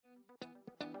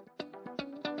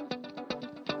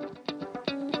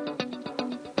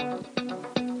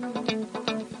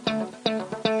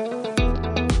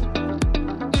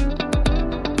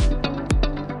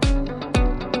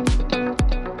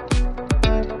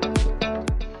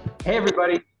Hey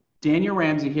everybody, Daniel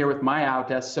Ramsey here with My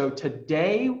Outdesk. So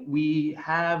today we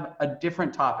have a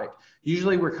different topic.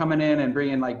 Usually we're coming in and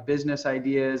bringing like business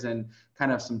ideas and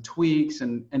kind of some tweaks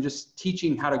and just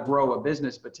teaching how to grow a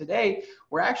business. But today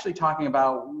we're actually talking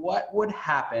about what would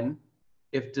happen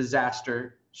if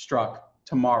disaster struck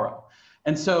tomorrow.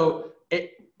 And so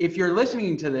if you're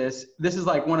listening to this, this is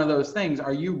like one of those things.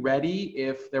 Are you ready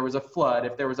if there was a flood,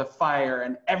 if there was a fire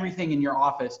and everything in your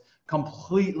office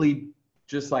completely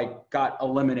just like got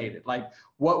eliminated? Like,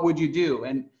 what would you do?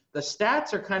 And the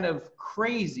stats are kind of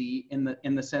crazy in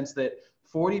the sense that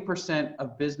 40%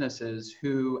 of businesses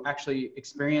who actually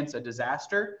experience a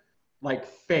disaster like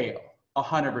fail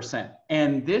 100%.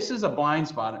 And this is a blind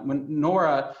spot. When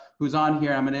Nora, who's on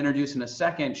here, I'm going to introduce in a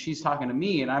second, she's talking to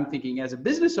me and I'm thinking, as a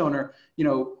business owner,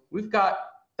 we've got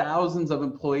thousands of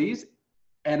employees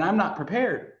and I'm not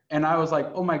prepared. And I was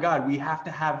like, oh my God, we have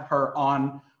to have her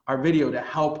on our video to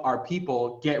help our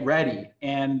people get ready.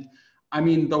 And I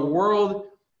mean, the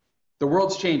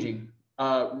world's changing.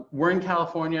 We're in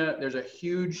California. There's a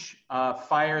huge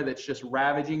fire that's just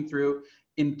ravaging through.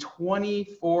 In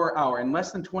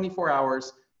less than 24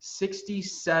 hours,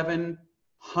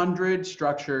 6,700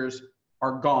 structures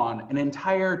are gone, an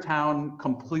entire town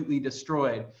completely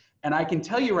destroyed. And I can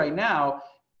tell you right now,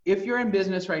 if you're in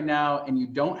business right now and you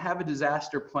don't have a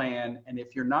disaster plan, and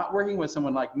if you're not working with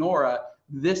someone like Nora,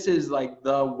 this is like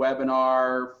the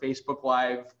webinar, Facebook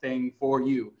Live thing for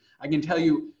you. I can tell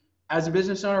you, as a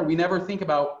business owner, we never think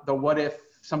about the what if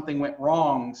something went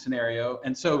wrong scenario.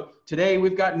 And so today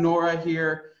we've got Nora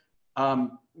here.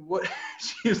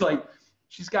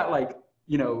 She's got like,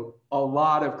 a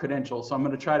lot of credentials. So I'm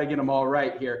going to try to get them all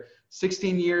right here.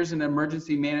 16 years in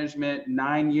emergency management,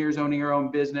 9 years owning her own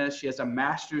business. She has a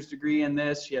master's degree in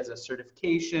this. She has a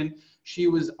certification. She's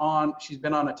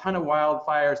been on a ton of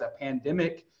wildfires, a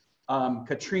pandemic,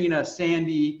 Katrina,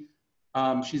 Sandy.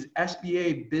 She's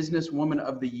SBA Businesswoman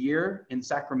of the Year in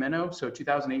Sacramento, so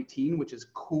 2018, which is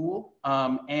cool.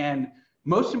 And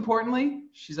most importantly,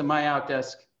 she's a My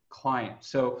Outdesk client.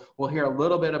 So we'll hear a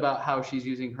little bit about how she's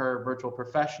using her virtual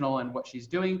professional and what she's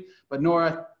doing. But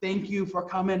Nora, thank you for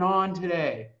coming on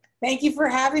today. Thank you for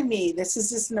having me. This is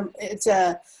just it's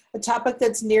a topic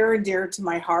that's near and dear to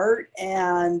my heart.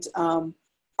 And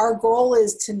our goal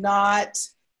is to not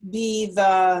be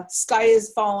the sky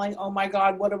is falling, oh my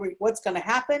God, what's going to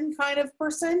happen kind of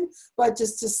person, but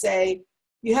just to say,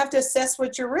 you have to assess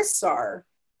what your risks are.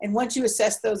 And once you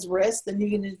assess those risks, then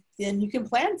you can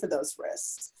plan for those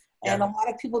risks. Yeah. And a lot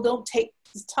of people don't take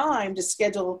the time to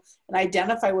schedule and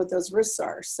identify what those risks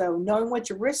are. So knowing what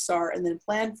your risks are and then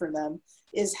plan for them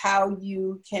is how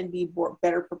you can be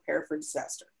better prepared for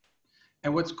disaster.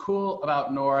 And what's cool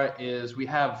about Nora is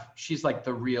she's like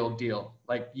the real deal.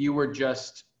 Like, you were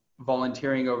just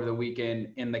volunteering over the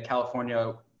weekend in the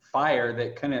California fire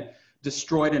that kind of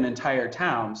destroyed an entire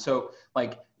town. So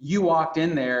like, you walked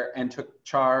in there and took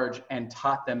charge and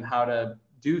taught them how to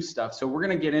do stuff. So we're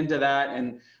going to get into that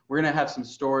and we're going to have some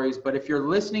stories. But if you're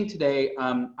listening today,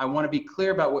 I want to be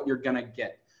clear about what you're going to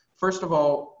get. First of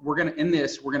all, we're going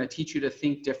to teach you to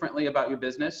think differently about your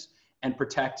business and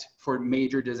protect for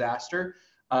major disaster.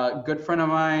 A good friend of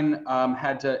mine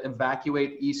had to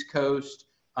evacuate East Coast.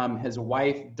 His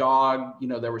wife, dog,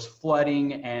 there was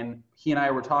flooding, and he and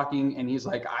I were talking, and he's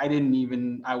like, I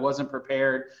wasn't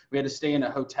prepared. We had to stay in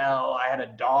a hotel. I had a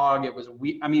dog. It was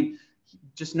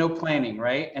just no planning,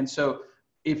 right? And so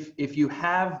if you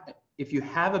have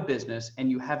a business and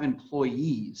you have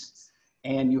employees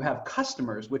and you have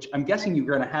customers, which I'm guessing you're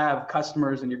going to have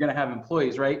customers and you're going to have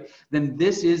employees, right? Then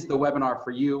this is the webinar for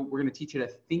you. We're going to teach you to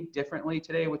think differently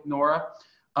today with Nora.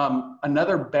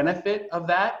 Another benefit of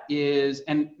that is,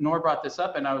 and Nora brought this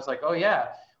up and I was like, oh yeah,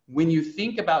 when you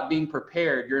think about being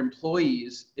prepared, your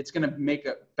employees, it's going to make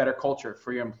a better culture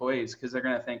for your employees, because they're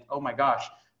going to think, oh my gosh,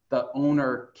 the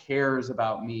owner cares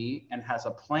about me and has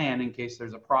a plan in case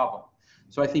there's a problem.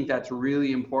 So I think that's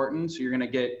really important. So you're going to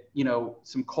get,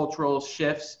 some cultural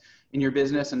shifts in your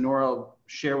business, and Nora will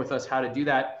share with us how to do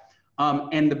that.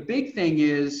 And the big thing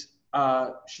is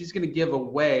she's going to give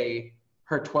away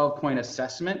her 12-point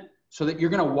assessment so that you're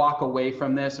going to walk away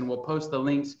from this, and we'll post the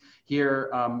links here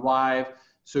live.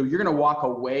 So you're going to walk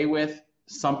away with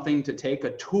something to take,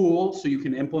 a tool so you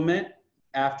can implement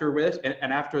after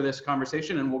this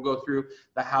conversation, and we'll go through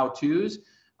the how-tos.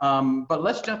 But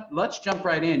let's jump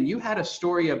right in. You had a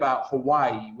story about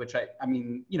Hawaii, which I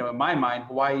mean, in my mind,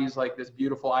 Hawaii is like this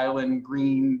beautiful island,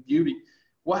 green beauty.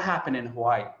 What happened in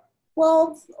Hawaii?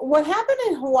 Well, what happened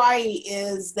in Hawaii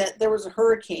is that there was a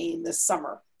hurricane this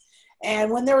summer.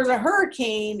 And when there was a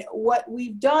hurricane, what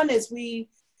we've done is we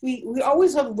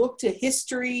always have looked to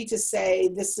history to say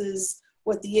this is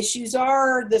what the issues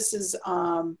are. This is,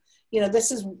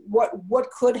 this is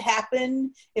what could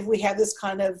happen if we have this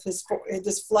kind of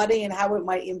this flooding and how it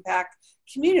might impact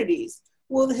communities.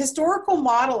 Well, the historical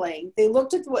modeling, they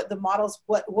looked at what the models,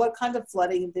 what kind of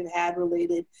flooding they've had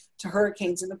related to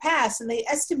hurricanes in the past, and they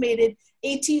estimated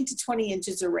 18 to 20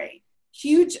 inches of rain.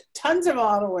 Huge, tons of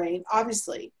amount of rain,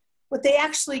 obviously. What they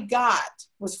actually got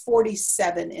was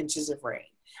 47 inches of rain.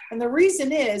 And the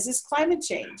reason is climate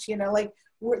change. I'm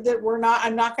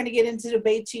not going to get into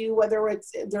debate to you whether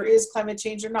there is climate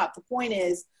change or not. The point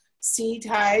is, sea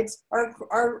tides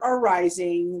are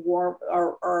rising,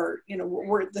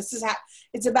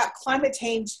 it's about climate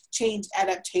change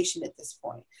adaptation at this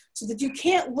point. So that you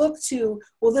can't look to,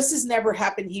 well, this has never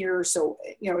happened here, so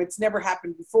it's never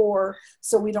happened before,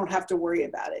 so we don't have to worry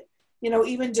about it.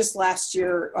 Even just last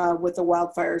year with the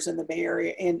wildfires in the Bay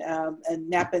Area in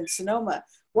Napa and Sonoma,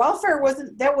 wildfire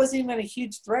wasn't even a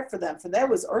huge threat for them. For them, it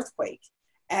was earthquake.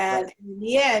 And right. In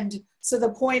the end, so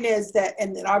the point is that,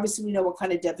 and then obviously we know what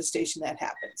kind of devastation that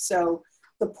happened. So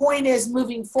the point is,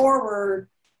 moving forward,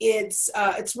 it's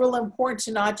real important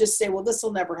to not just say, well, this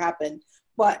will never happen,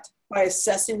 but by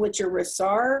assessing what your risks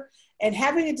are and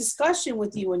having a discussion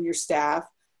with you and your staff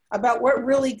about what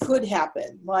really could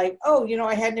happen. Like, oh,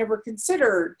 I had never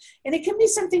considered. And it can be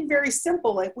something very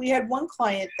simple. Like, we had one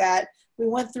client that we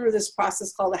went through this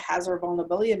process called a hazard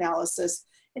vulnerability analysis.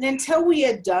 And until we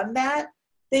had done that,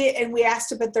 we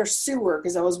asked about their sewer,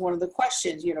 because that was one of the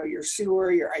questions, your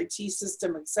sewer, your IT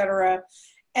system, et cetera.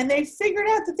 And they figured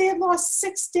out that they had lost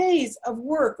 6 days of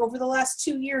work over the last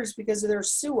 2 years because of their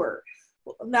sewer.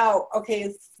 Now,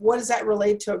 okay, what does that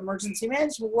relate to emergency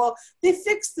management? Well, they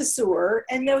fixed the sewer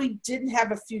and they didn't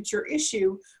have a future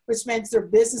issue, which meant their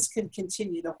business can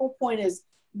continue. The whole point is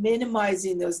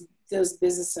minimizing those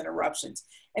business interruptions.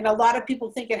 And a lot of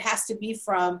people think it has to be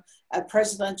from a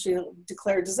presidentially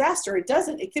declared disaster. It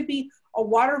doesn't. It could be a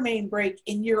water main break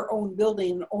in your own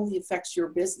building and only affects your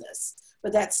business.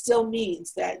 But that still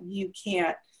means that you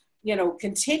can't,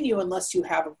 continue unless you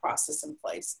have a process in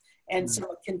place and some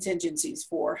contingencies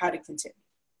for how to continue.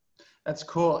 That's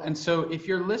cool. And so if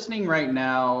you're listening right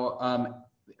now,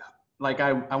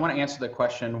 I want to answer the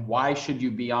question, why should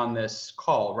you be on this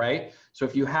call, right? So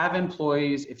if you have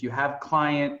employees, if you have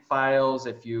client files,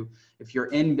 if you're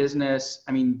in business,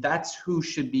 that's who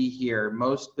should be here.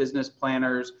 Most business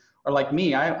planners are like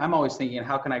me. I'm always thinking,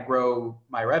 how can I grow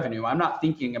my revenue? I'm not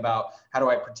thinking about how do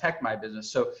I protect my business.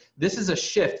 So this is a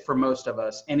shift for most of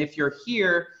us. And if you're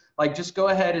here, just go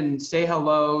ahead and say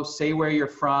hello, say where you're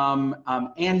from,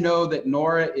 and know that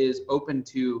Nora is open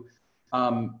to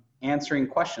answering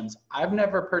questions. I've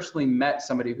never personally met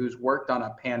somebody who's worked on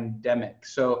a pandemic.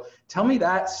 So tell me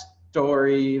that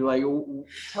story.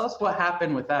 Tell us what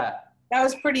happened with that. That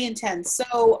was pretty intense.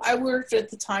 So I worked at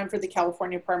the time for the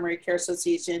California Primary Care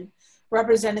Association,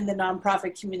 representing the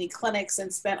nonprofit community clinics,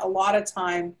 and spent a lot of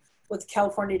time with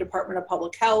California Department of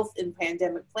Public Health in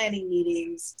pandemic planning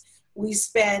meetings. We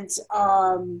spent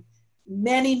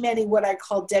many what I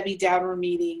call Debbie Downer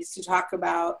meetings to talk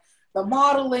about the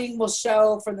modeling will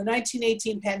show from the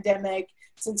 1918 pandemic,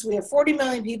 since we have 40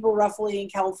 million people roughly in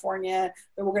California,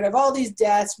 that we're going to have all these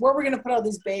deaths, where we're going to put all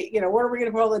these, where are we going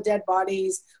to put all the dead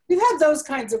bodies? We've had those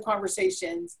kinds of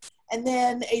conversations. And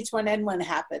then H1N1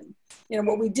 happened.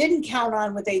 What we didn't count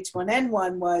on with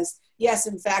H1N1 was, yes,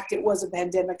 in fact, it was a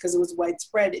pandemic because it was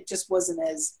widespread. It just wasn't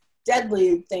as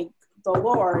deadly, thank the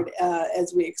Lord,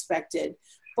 as we expected.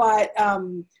 But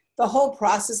the whole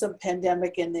process of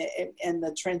pandemic and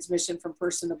the transmission from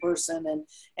person to person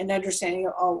and understanding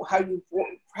how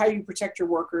you protect your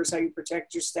workers, how you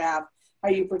protect your staff, how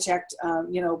you protect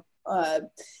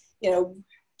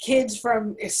kids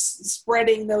from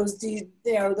spreading those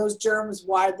germs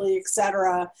widely,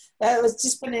 etc. That was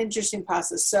just been an interesting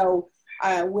process. So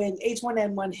when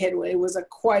H1N1 hit, it was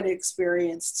quite an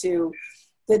experience. To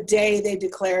the day they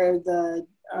declared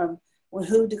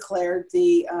WHO declared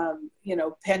the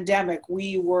pandemic,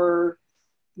 it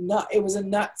was a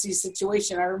nutsy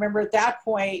situation. I remember at that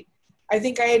point, I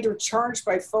think I had to charge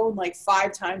my phone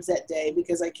 5 times that day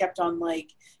because I kept on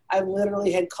I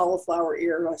literally had cauliflower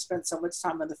ear. I spent so much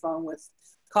time on the phone with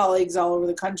colleagues all over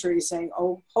the country saying,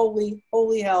 oh, holy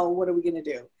hell, what are we going to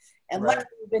do? And right.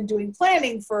 Luckily, we've been doing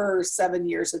planning for 7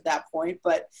 years at that point,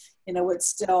 but it's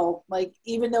still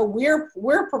even though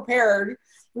we're prepared,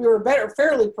 we were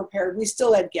fairly prepared, we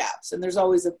still had gaps, and there's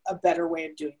always a better way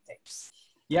of doing things.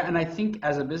 Yeah, and I think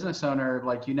as a business owner,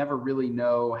 you never really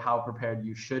know how prepared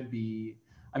you should be.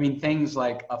 Things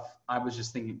I was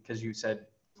just thinking, because you said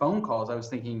phone calls, I was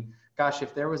thinking, gosh,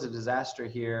 if there was a disaster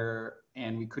here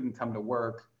and we couldn't come to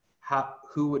work,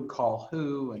 who would call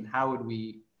who, and how would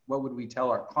we what would we tell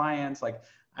our clients? Like,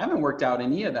 I haven't worked out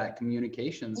any of that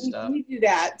communication stuff. We do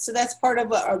that. So that's part of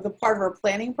the part of our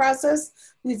planning process.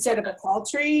 We'd set up a call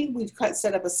tree. We'd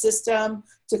set up a system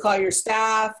to call your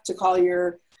staff, to call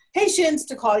your patients,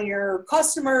 to call your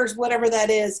customers, whatever that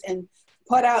is, and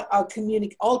put out a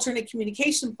alternate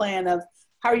communication plan of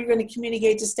how you're going to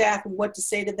communicate to staff and what to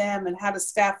say to them and how to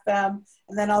staff them.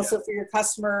 And then also for your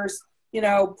customers, you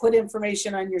know, put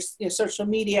information on your social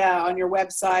media, on your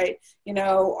website, you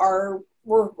know, our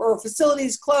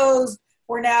facilities closed.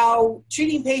 We're now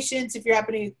treating patients. If you're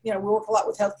happening, you know, we work a lot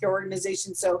with healthcare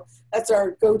organizations, so that's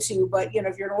our go-to. But, you know,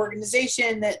 if you're an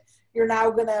organization that you're now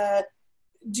going to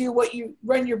do what you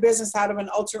run your business out of an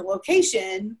alternate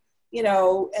location, you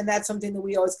know, and that's something that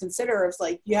we always consider. It's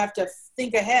like, you have to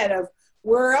think ahead of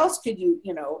where else could you,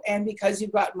 you know, and because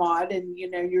you've got Mod and, you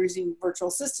know, you're using virtual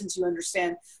assistants, you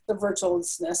understand the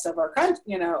virtualness of our,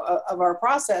 you know, of our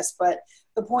process. But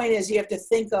the point is you have to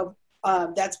think of,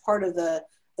 that's part of the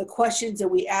questions that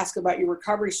we ask about your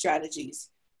recovery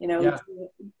strategies. You know,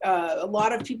 a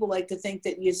lot of people like to think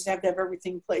that you just have to have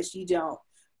everything in place. You don't,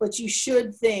 but you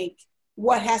should think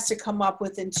what has to come up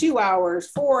within 2 hours,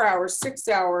 4 hours, 6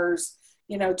 hours,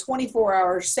 you know, 24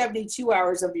 hours, 72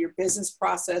 hours of your business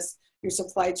process, your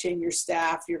supply chain, your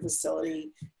staff, your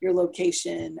facility, your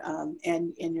location,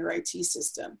 and your IT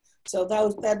system. So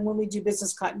that when we do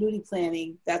business continuity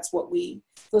planning, that's what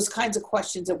those kinds of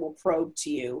questions that we'll probe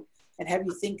to you and have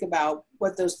you think about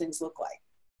what those things look like.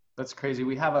 That's crazy.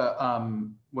 We have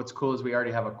what's cool is we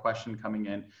already have a question coming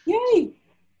in. Yay.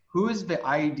 Who is the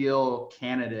ideal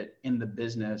candidate in the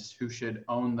business who should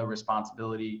own the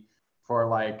responsibility for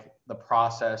like the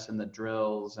process and the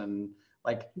drills and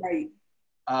like, right.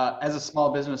 As a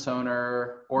small business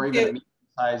owner or even a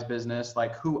medium-sized business,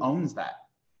 like who owns that?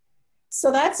 So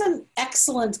that's an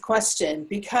excellent question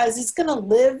because it's going to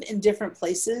live in different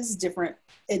places, different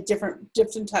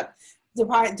type,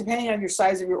 depending on your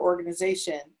size of your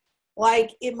organization.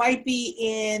 Like it might be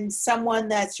in someone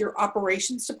that's your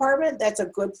operations department. That's a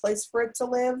good place for it to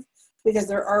live because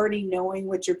they're already knowing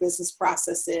what your business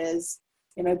process is.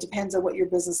 You know, it depends on what your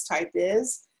business type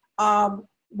is.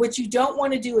 What you don't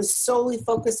want to do is solely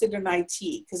focus it on IT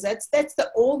because that's the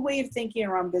old way of thinking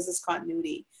around business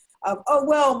continuity. Of, oh,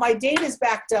 well, my data is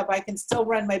backed up. I can still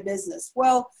run my business.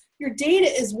 Well, your data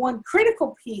is one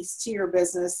critical piece to your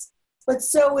business, but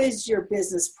so is your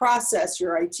business process,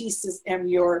 your IT system,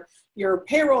 your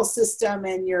payroll system,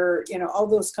 and your, you know, all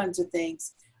those kinds of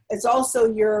things. It's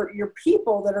also your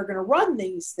people that are going to run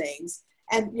these things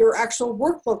and your actual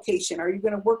work location. Are you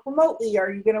going to work remotely?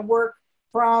 Are you going to work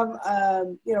from,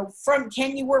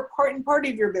 can you work part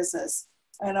of your business?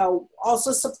 And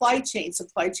also supply chain.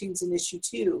 Supply chain's an issue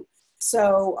too.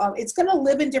 So it's going to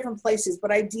live in different places,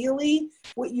 but ideally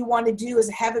what you want to do is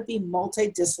have it be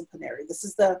multidisciplinary. This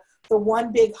is the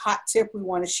one big hot tip we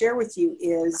want to share with you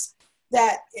is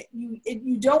that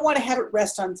you don't want to have it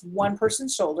rest on one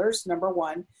person's shoulders, number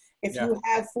one. If you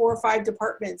have 4 or 5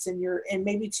 departments and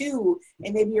maybe 2,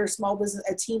 and maybe you're a small business,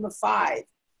 a team of 5,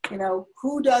 you know,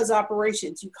 who does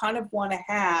operations? You kind of want to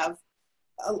have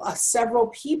several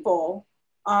people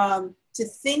to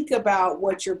think about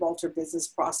what your Balter business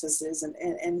process is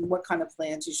and what kind of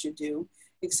plans you should do,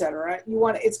 et cetera.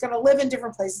 It's going to live in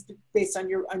different places based on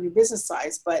your business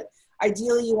size, but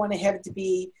ideally you want to have it to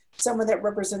be someone that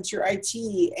represents your IT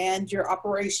and your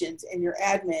operations and your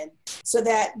admin so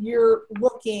that you're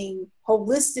looking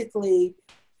holistically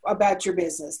about your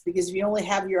business. Because if you only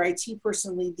have your IT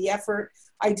person lead the effort,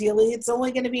 ideally it's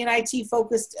only going to be an IT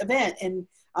focused event and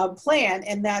plan,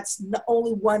 and that's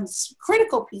only one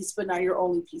critical piece, but not your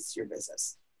only piece to your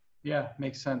business. Yeah,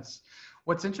 makes sense.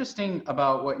 What's interesting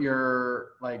about what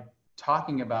you're like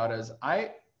talking about is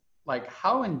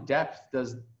how in depth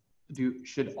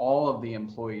should all of the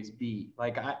employees be?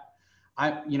 Like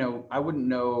I wouldn't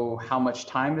know how much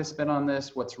time to spend on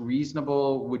this. What's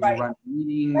reasonable? Would you run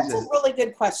meetings? That's a really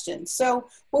good question. So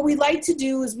what we like to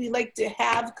do is we like to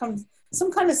have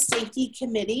some kind of safety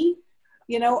committee,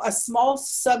 you know, a small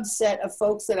subset of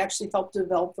folks that actually help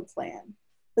develop the plan.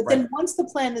 But then once the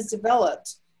plan is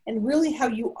developed, and really how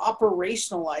you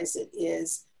operationalize it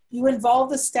is you involve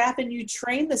the staff and you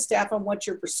train the staff on what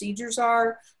your procedures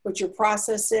are, what your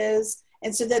process is,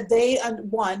 and so that they,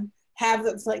 have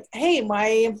like, hey, my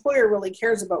employer really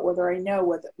cares about whether I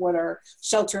know what our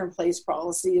shelter-in-place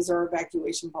policy is or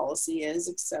evacuation policy is,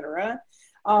 et cetera.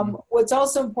 What's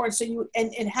also important, so you,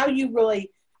 and how you really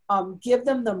give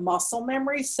them the muscle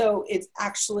memory, so it's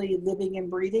actually living and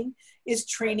breathing, is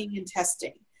training and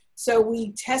testing. So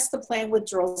we test the plan with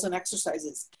drills and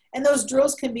exercises. And those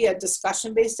drills can be a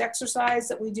discussion-based exercise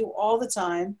that we do all the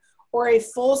time, or a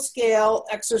full-scale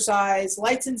exercise,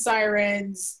 lights and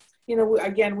sirens. You know,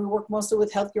 again, we work mostly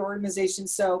with healthcare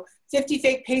organizations. So 50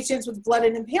 fake patients with blood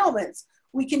and impalements.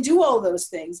 We can do all those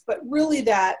things, but really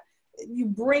that you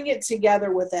bring it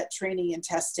together with that training and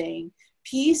testing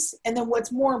piece. And then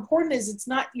what's more important is it's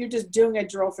not you're just doing a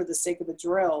drill for the sake of a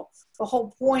drill. The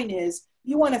whole point is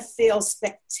you want to fail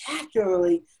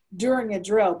spectacularly during a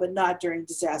drill, but not during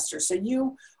disaster. So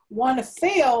you want to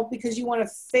fail because you want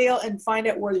to fail and find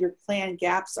out where your plan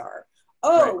gaps are.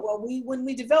 Oh, right. Well, when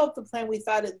we developed the plan, we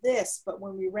thought of this, but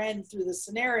when we ran through the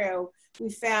scenario,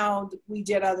 we found we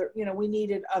did other, you know, we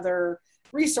needed other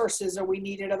resources, or we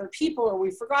needed other people, or we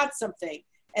forgot something.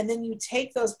 And then you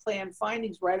take those plan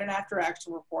findings, write an after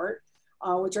action report,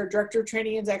 which our director of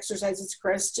training and exercises,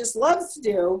 Chris, just loves to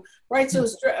do, writes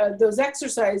those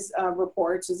exercise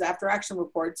reports, those after action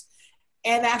reports,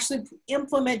 and actually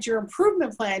implement your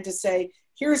improvement plan to say,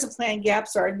 here's the plan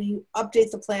gaps are, and you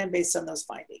update the plan based on those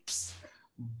findings.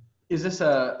 Is this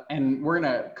and we're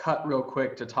going to cut real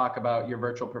quick to talk about your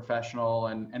virtual professional,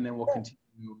 and then we'll continue.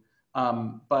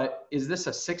 But is this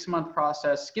a 6-month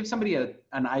process? Give somebody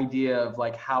an idea of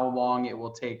like how long it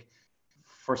will take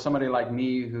for somebody like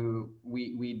me who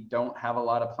we don't have a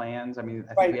lot of plans. I mean,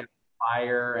 I think we have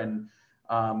fire and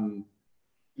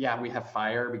we have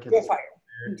fire because it's fire.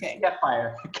 Okay. Yeah,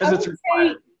 fire because it's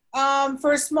required.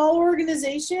 For a small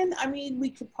organization, I mean, we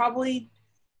could probably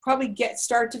get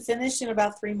start to finish in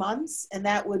about 3 months, and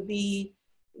that would be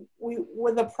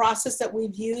with the process that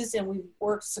we've used and we've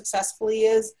worked successfully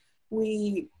is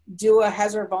we do a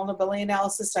hazard vulnerability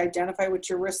analysis to identify what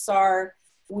your risks are.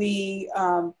 We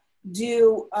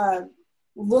do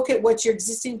look at what your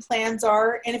existing plans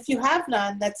are, and if you have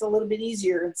none, that's a little bit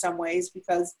easier in some ways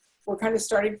because we're kind of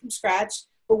starting from scratch.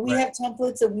 But we have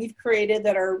templates that we've created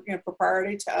that are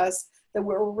proprietary to us that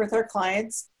we're with our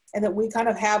clients, and that we kind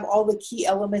of have all the key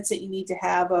elements that you need to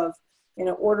have of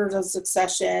orders of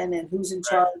succession and who's in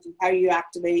charge and how you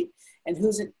activate and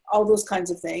who's in all those kinds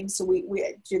of things. So we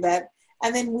do that,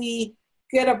 and then we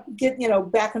get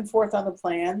back and forth on the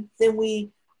plan. Then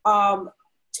we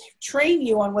train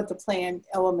you on what the plan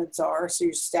elements are, so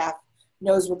your staff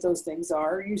knows what those things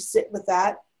are. You sit with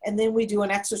that, and then we do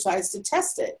an exercise to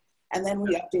test it, and then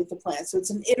we update the plan. So it's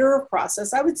an iterative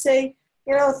process. I would say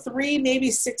 3,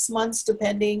 maybe 6 months,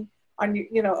 depending on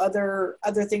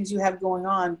other things you have going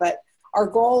on. But our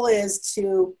goal is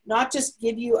to not just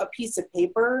give you a piece of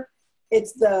paper.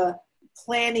 It's the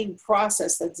planning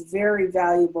process that's very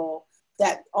valuable,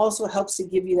 that also helps to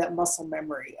give you that muscle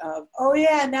memory of, oh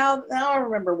yeah, now I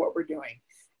remember what we're doing,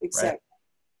 etc. Right.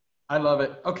 I love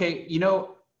it. Okay,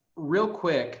 real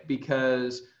quick,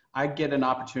 because I get an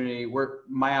opportunity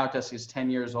my Outdesk is 10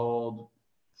 years old,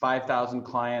 5,000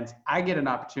 clients. I get an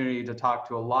opportunity to talk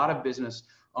to a lot of business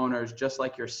owners just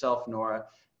like yourself, Nora.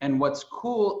 And what's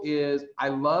cool is I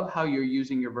love how you're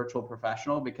using your virtual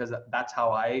professional, because that's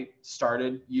how I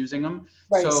started using them.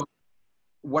 Right. So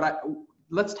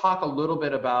let's talk a little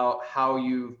bit about how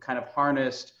you've kind of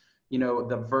harnessed,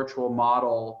 the virtual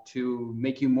model to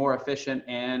make you more efficient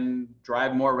and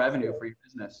drive more revenue for your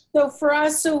business. So for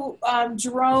us,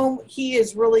 Jerome, he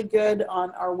is really good on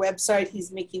our website.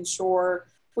 He's making sure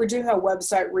we're doing a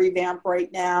website revamp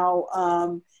right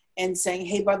now, and saying,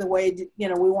 hey, by the way, we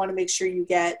want to make sure you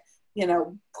get,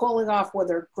 pulling off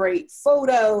whether great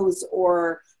photos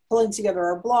or pulling together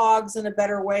our blogs in a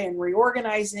better way and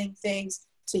reorganizing things.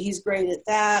 So he's great at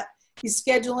that. He's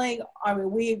scheduling. I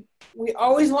mean, we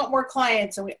always want more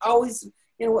clients, and we always,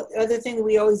 the other thing that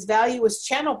we always value is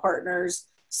channel partners.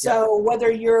 So whether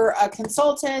you're a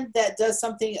consultant that does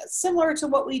something similar to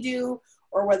what we do,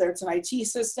 or whether it's an IT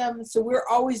system. So we're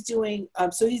always doing,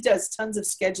 so he does tons of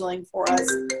scheduling for us,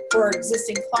 for our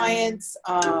existing clients.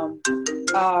 There's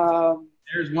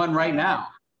one right now.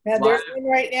 Yeah, there's one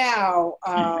right now.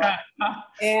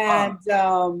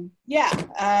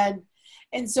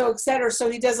 And so, et cetera. So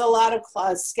he does a lot of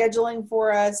scheduling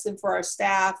for us and for our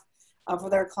staff, for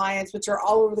their clients, which are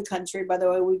all over the country. By the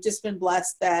way, we've just been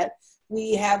blessed that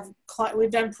we've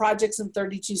done projects in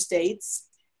 32 states.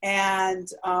 And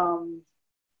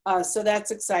so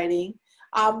that's exciting.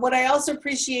 What I also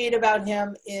appreciate about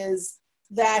him is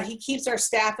that he keeps our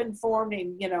staff informed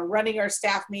and, running our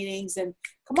staff meetings and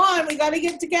come on, we got to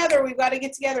get together. We've got to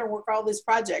get together and work all these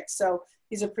projects. So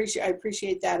I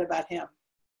appreciate that about him.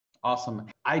 Awesome.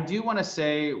 I do want to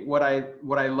say what I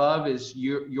love is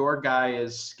your guy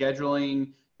is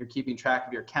scheduling. You're keeping track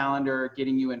of your calendar,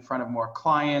 getting you in front of more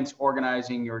clients,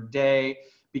 organizing your day.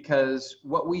 Because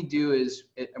what we do is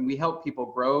we help people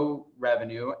grow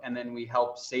revenue, and then we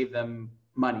help save them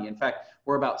money. In fact,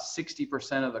 we're about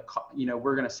 60% of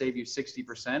we're going to save you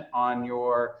 60% on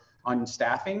your on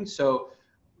staffing. So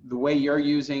the way you're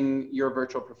using your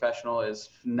virtual professional is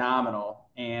phenomenal.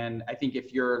 And I think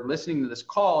if you're listening to this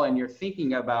call and you're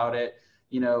thinking about it,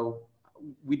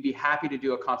 we'd be happy to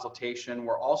do a consultation.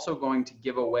 We're also going to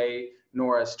give away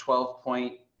Nora's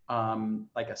 12-point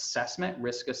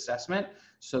risk assessment,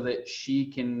 so that she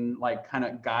can kind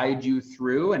of guide you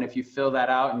through. And if you fill that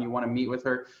out and you want to meet with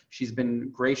her, she's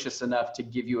been gracious enough to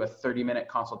give you a 30-minute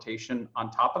consultation on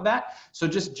top of that. So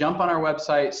just jump on our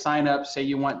website, sign up, say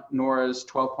you want Nora's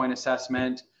 12-point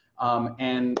assessment,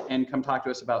 and come talk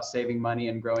to us about saving money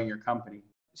and growing your company.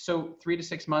 So 3 to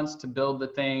 6 months to build the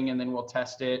thing, and then we'll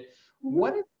test it.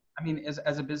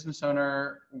 As a business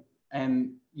owner,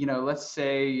 and let's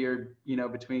say you're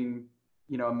between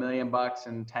 $1 million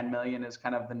and 10 million is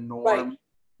kind of the norm,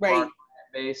 right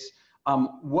base.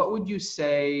 What would you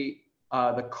say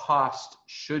the cost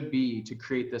should be to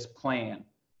create this plan?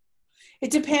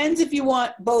 It depends if you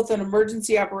want both an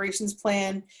emergency operations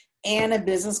plan and a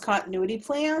business continuity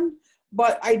plan.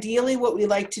 But ideally, what we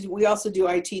like to do, we also do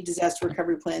IT disaster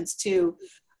recovery plans too.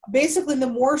 Basically, the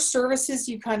more services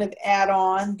you kind of add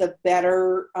on, the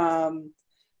better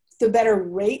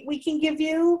rate we can give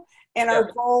you. And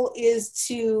our goal is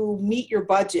to meet your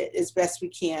budget as best we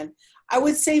can. I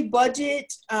would say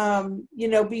budget,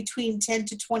 between 10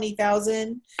 to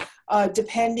 20,000,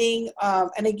 depending.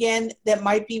 And again, that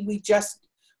might be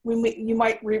we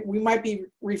might be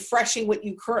refreshing what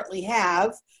you currently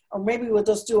have, or maybe we'll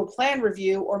just do a plan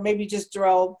review, or maybe just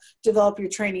develop your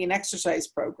training and exercise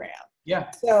program.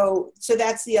 Yeah. So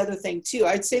that's the other thing too.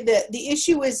 I'd say that the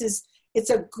issue is it's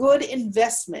a good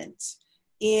investment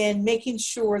in making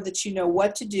sure that you know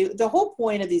what to do. The whole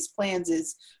point of these plans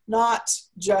is not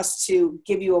just to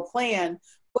give you a plan,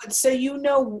 but so you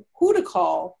know who to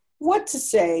call, what to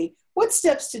say, what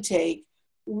steps to take,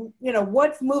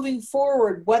 what moving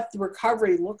forward, what the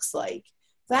recovery looks like.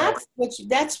 That's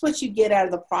what you get out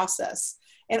of the process.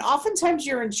 And oftentimes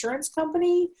your insurance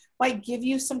company might give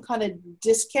you some kind of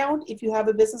discount if you have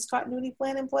a business continuity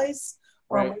plan in place,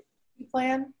 or a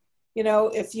plan,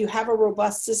 if you have a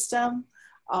robust system.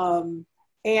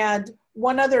 And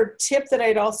one other tip that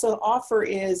I'd also offer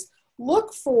is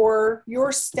look for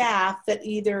your staff that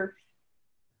either,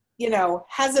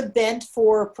 has a bent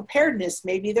for preparedness.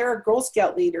 Maybe they're a Girl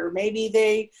Scout leader. Maybe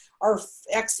they are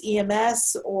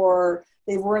ex-EMS, or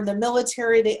they were in the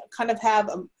military. They kind of have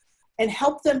and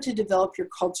help them to develop your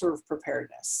culture of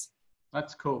preparedness.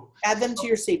 That's cool. Add them to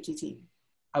your safety team.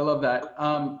 I love that.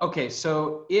 Okay,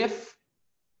 so if,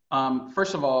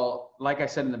 first of all, like I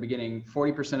said in the beginning,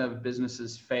 40% of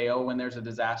businesses fail when there's a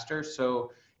disaster.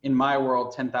 So in my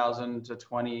world, 10,000 to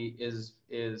 20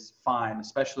 is fine,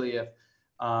 especially if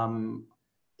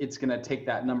it's going to take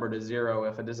that number to zero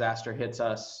if a disaster hits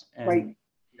us, and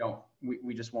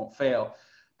we just won't fail.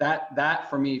 That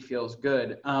for me feels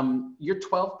good. Your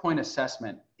 12-point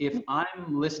assessment, if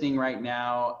I'm listening right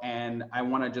now and I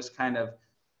want to just kind of,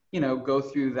 go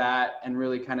through that and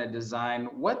really kind of design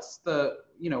what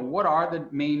are the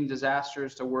main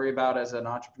disasters to worry about as an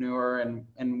entrepreneur,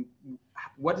 and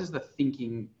what is the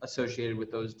thinking associated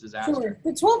with those disasters? Sure.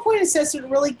 The 12-point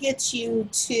assessment really gets you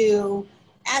to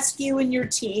ask you and your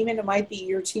team, and it might be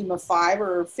your team of 5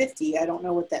 or 50. I don't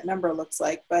know what that number looks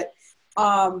like, but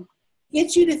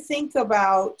get you to think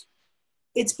about,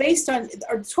 it's based on,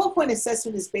 our 12-point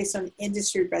assessment is based on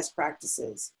industry best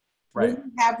practices. Right. When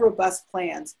you have robust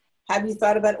plans, have you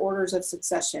thought about orders of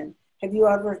succession? Have you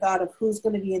ever thought of who's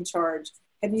going to be in charge?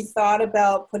 Have you thought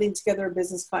about putting together a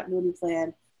business continuity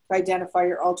plan to identify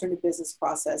your alternate business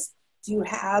process? Do you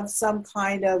have some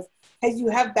kind of, have you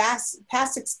had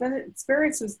past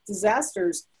experience with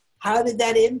disasters? How did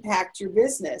that impact your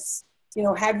business?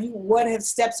 What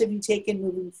steps have you taken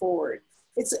moving forward?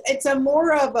 It's a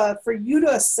more of a, for you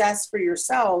to assess for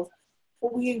yourself.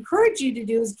 What we encourage you to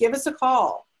do is give us a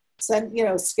call. Send,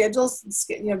 schedules,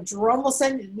 Jerome will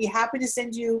be happy to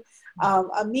send you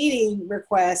a meeting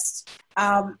request.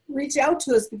 Reach out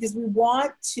to us, because we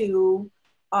want to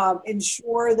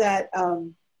ensure that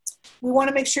we want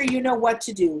to make sure you know what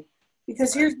to do.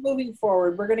 Because here's moving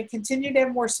forward, we're going to continue to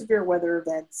have more severe weather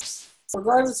events,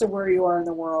 regardless of where you are in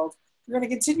the world. We're going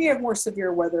to continue to have more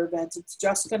severe weather events. It's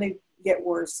just going to get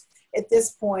worse. At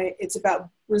this point, it's about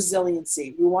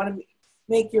resiliency. We want to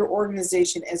make your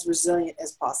organization as resilient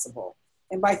as possible.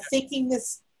 And by thinking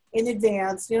this in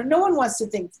advance, no one wants to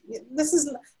think, this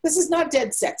is not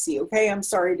dead sexy, okay? I'm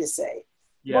sorry to say.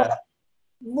 Yeah. But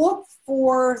look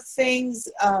for things,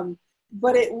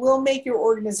 but it will make your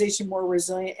organization more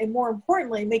resilient, and more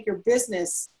importantly, make your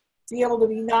business be able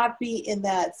to not be in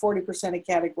that 40% of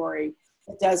category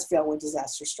that does fail when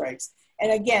disaster strikes.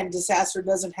 And again, disaster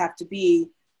doesn't have to be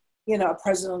a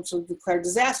presidential declared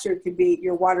disaster. It could be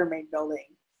your water main building.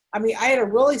 I mean, I had a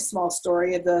really small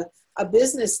story of a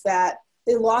business that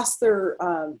they lost their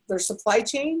supply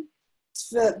chain.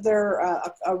 They're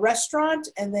a restaurant,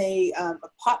 and a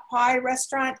pot pie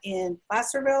restaurant in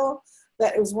Placerville.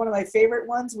 That it was one of my favorite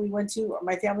ones. We went to,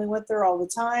 my family went there all the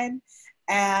time,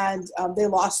 and they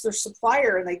lost their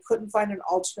supplier, and they couldn't find an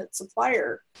alternate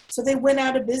supplier, so they went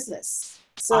out of business.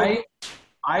 So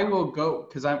I will go,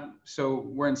 because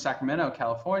we're in Sacramento,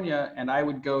 California, and I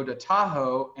would go to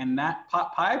Tahoe, and that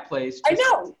pot pie place. I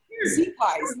know. Z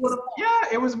Pies. Yeah,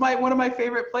 it was one of my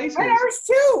favorite places. Ours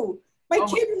too. My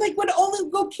kid would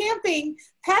only go camping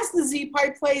past the Z Pie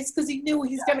place because he knew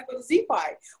he's going to go to Z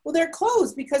Pie. Well, they're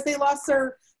closed because they lost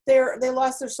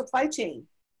their supply chain.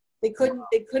 They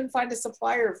couldn't find a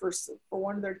supplier for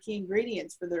one of their key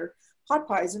ingredients for their pot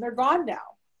pies, and they're gone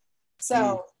now.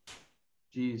 So.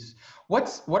 Jeez.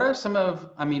 What are some of,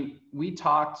 I mean, we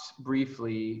talked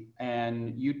briefly,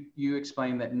 and you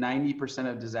explained that 90%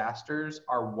 of disasters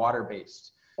are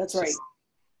water-based. That's right.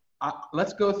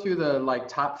 Let's go through the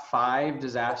top 5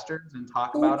 disasters and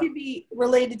talk about it. It could be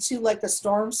related to a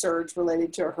storm surge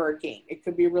related to a hurricane. It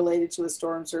could be related to a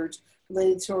storm surge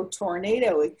related to a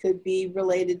tornado. It could be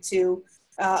related to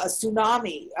a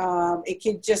tsunami. It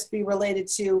could just be related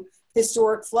to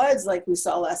historic floods like we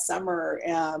saw last summer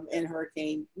in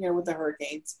hurricane, with the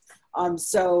hurricanes.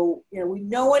 So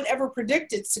no one ever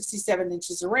predicted 67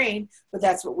 inches of rain, but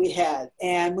that's what we had.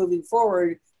 And moving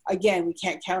forward, again, we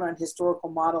can't count on historical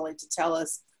modeling to tell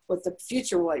us what the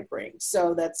future might bring.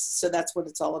 So that's what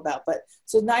it's all about. But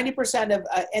so 90% of,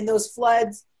 and those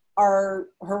floods are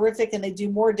horrific, and they do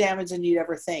more damage than you'd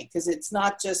ever think, because it's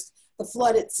not just the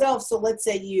flood itself. So let's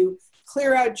say you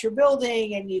clear out your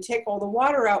building and you take all the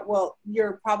water out, well,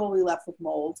 you're probably left with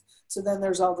mold. So then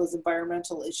there's all those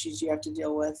environmental issues you have to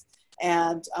deal with.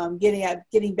 And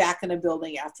getting back in a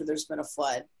building after there's been a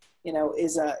flood,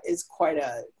 is quite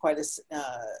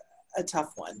a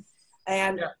tough one.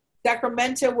 And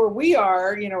Sacramento, where we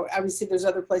are, obviously there's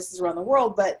other places around the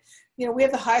world, but we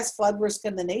have the highest flood risk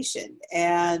in the nation.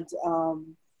 And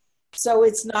so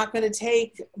it's not going to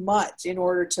take much in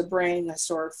order to bring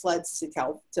historic floods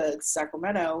to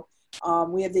Sacramento.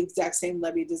 We have the exact same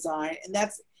levee design,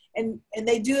 and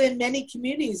they do in many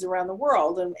communities around the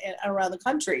world and around the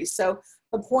country. So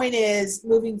the point is,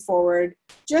 moving forward,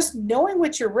 just knowing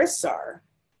what your risks are,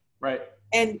 right,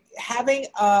 and having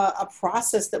a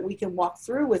process that we can walk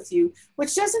through with you,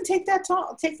 which doesn't take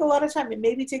take a lot of time. It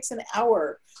maybe takes an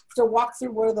hour to walk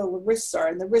through what the risks are,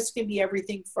 and the risks can be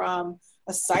everything from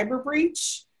a cyber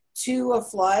breach to a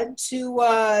flood to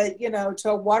to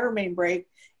a water main break,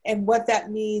 and what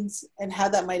that means and how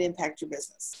that might impact your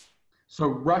business. So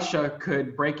Russia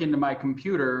could break into my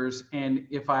computers, and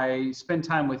if I spend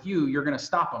time with you, you're going to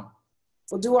stop them.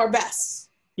 We'll do our best.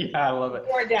 Yeah, I love it.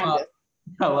 We'll do our damnedest.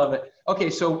 I love it. Okay,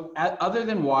 so other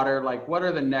than water, what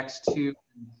are the next 2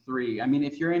 and 3? I mean,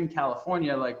 if you're in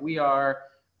California, like we are.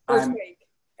 Earthquake.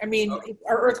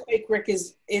 Our earthquake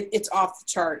risk it's off the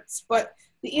charts. But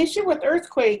the issue with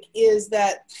earthquake is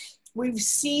that we've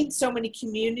seen so many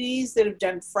communities that have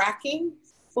done fracking.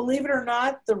 Believe it or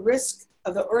not, the risk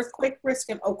of the earthquake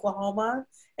risk in Oklahoma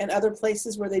and other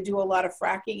places where they do a lot of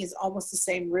fracking is almost the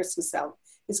same risk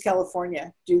as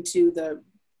California due to the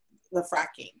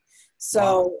fracking.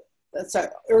 So that's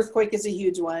earthquake is a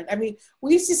huge one. I mean,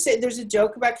 we used to say, there's a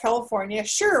joke about California.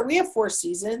 Sure, we have 4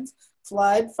 seasons: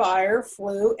 flood, fire,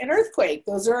 flu, and earthquake.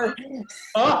 Those are.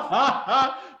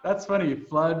 That's funny.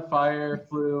 Flood, fire,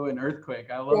 flu, and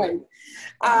earthquake. I love it.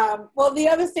 Well, the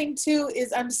other thing too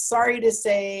is, I'm sorry to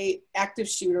say, active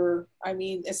shooter. I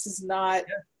mean, this is not.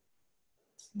 Yeah.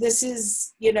 This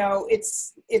is,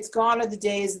 it's gone are the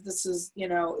days that this is,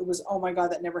 it was, oh my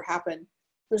God, that never happened.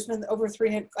 There's been over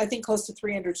 300, I think close to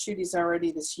 300 shootings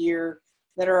already this year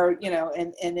that are,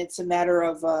 and it's a matter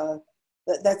of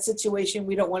that situation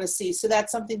we don't want to see. So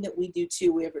that's something that we do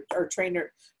too. We have our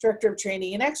director of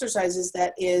training and exercises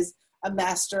that is a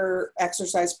master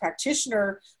exercise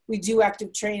practitioner. We do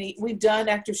active training. We've done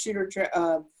active shooter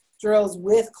drills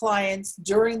with clients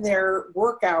during their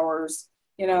work hours,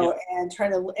 and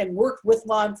work with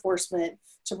law enforcement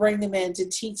to bring them in to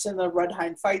teach them the run,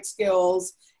 hide, fight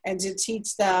skills and to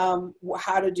teach them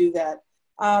how to do that.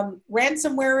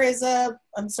 Ransomware is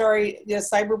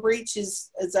cyber breach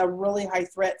is a really high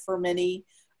threat for many.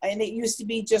 And it used to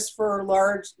be just for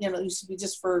large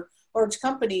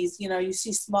companies. You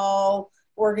see small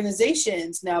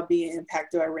organizations now being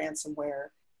impacted by ransomware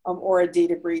or a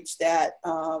data breach that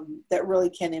really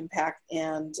can impact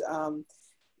and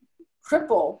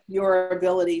cripple your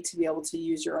ability to be able to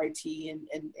use your IT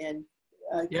and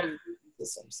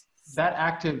systems. that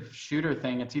active shooter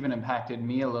thing, it's even impacted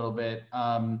me a little bit.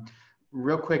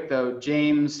 Real quick though,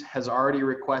 James has already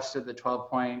requested the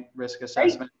 12-point risk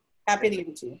assessment. Great. Happy to give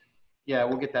it to you. Yeah,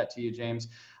 we'll get that to you, James.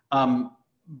 I'm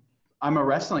a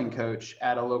wrestling coach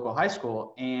at a local high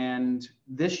school, and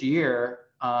this year,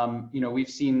 we've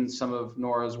seen some of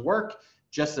Nora's work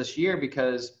just this year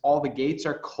because all the gates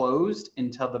are closed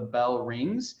until the bell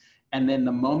rings. And then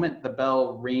the moment the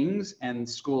bell rings and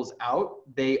school's out,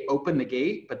 they open the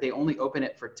gate, but they only open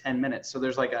it for 10 minutes. So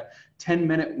there's like a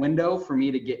 10-minute window for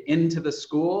me to get into the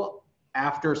school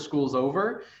after school's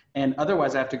over. And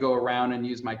otherwise I have to go around and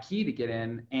use my key to get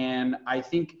in. And I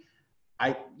think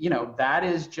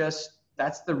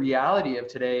that's the reality of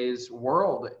today's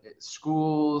world.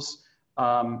 Schools,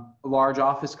 large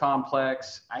office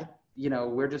complex,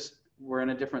 we're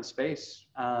in a different space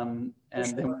than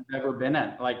we've ever been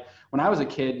in. Like when I was a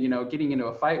kid, getting into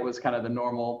a fight was kind of the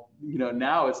normal,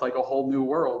 now it's like a whole new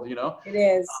world, It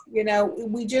is.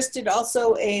 We just did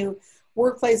also a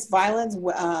workplace violence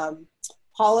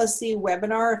policy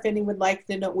webinar. If anyone would like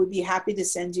to know, we'd be happy to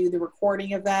send you the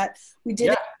recording of that. We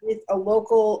did it with a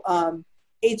local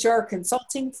HR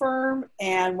consulting firm.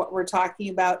 And what we're talking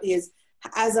about is,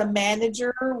 as a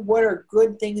manager, what are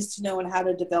good things to know and how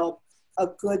to develop a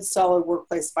good, solid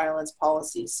workplace violence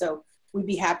policy. So we'd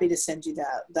be happy to send you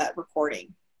that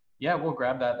recording. Yeah, we'll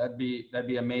grab that. That'd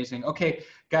be amazing. Okay,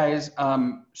 guys.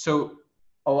 So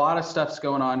a lot of stuff's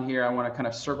going on here. I want to kind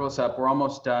of circle us up. We're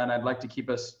almost done. I'd like to keep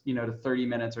us, to 30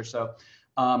 minutes or so.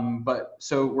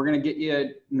 So we're going to get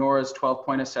you Nora's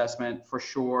 12-point assessment for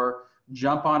sure.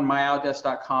 Jump on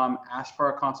myoutdesk.com, ask for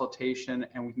a consultation,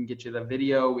 and we can get you the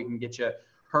video. We can get you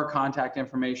her contact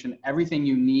information, everything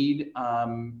you need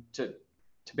to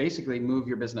basically move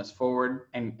your business forward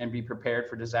and be prepared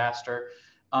for disaster.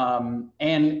 And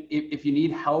if you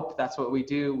need help, that's what we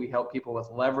do. We help people with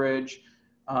leverage.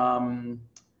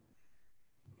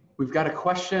 We've got a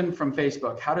question from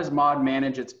Facebook. How does MOD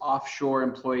manage its offshore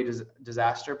employee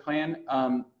disaster plan?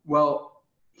 Well,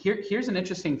 here's an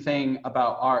interesting thing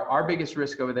about our biggest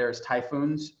risk over there is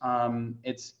typhoons.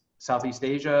 It's Southeast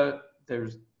Asia.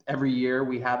 Every year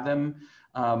we have them.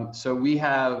 So we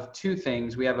have two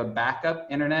things. We have a backup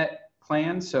internet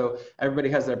plan. So everybody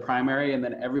has their primary and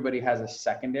then everybody has a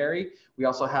secondary. We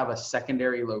also have a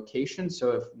secondary location.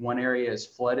 So if one area is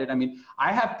flooded,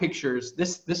 I have pictures.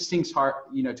 This sinks to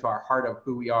our heart of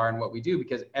who we are and what we do,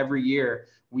 because every year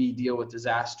we deal with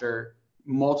disaster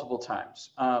multiple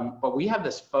times. But we have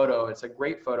this photo. It's a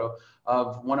great photo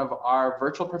of one of our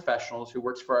virtual professionals who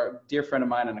works for a dear friend of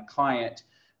mine and a client.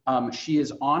 She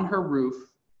is on her roof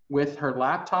with her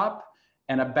laptop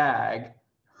and a bag,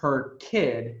 her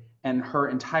kid, and her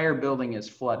entire building is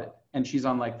flooded. And she's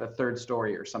on like the 3rd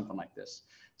story or something like this.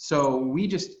 So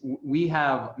we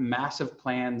have massive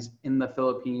plans in the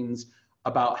Philippines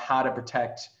about how to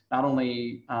protect not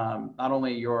only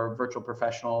your virtual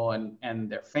professional and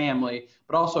their family,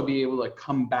 but also be able to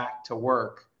come back to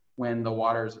work when the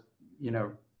water's,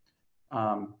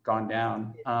 gone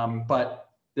down. But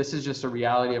this is just a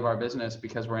reality of our business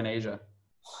because we're in Asia.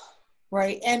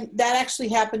 Right. And that actually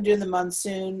happened during the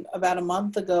monsoon about a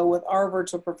month ago with our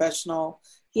virtual professional.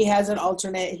 He has an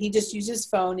alternate. He just used his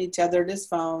phone. He tethered his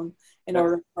phone in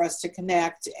order for us to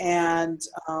connect. And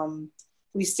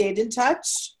we stayed in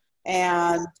touch.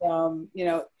 And,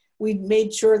 we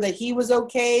made sure that he was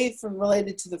okay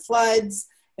related to the floods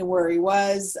and where he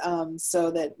was,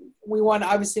 so that we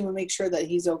obviously make sure that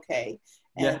he's okay.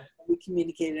 And we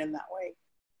communicated in that way.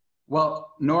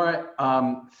 Well, Nora,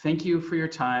 thank you for your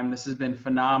time. This has been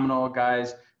phenomenal,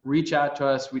 guys. Reach out to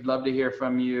us. We'd love to hear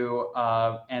from you.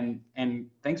 And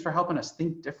thanks for helping us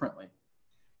think differently.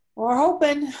 We're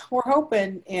hoping,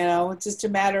 it's just a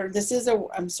matter, this is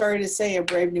I'm sorry to say, a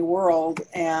brave new world,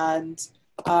 and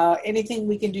anything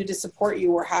we can do to support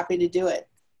you, we're happy to do it.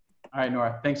 All right,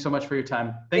 Nora, thanks so much for your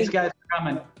time. Thanks guys for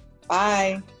coming.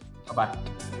 Bye.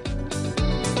 Bye-bye.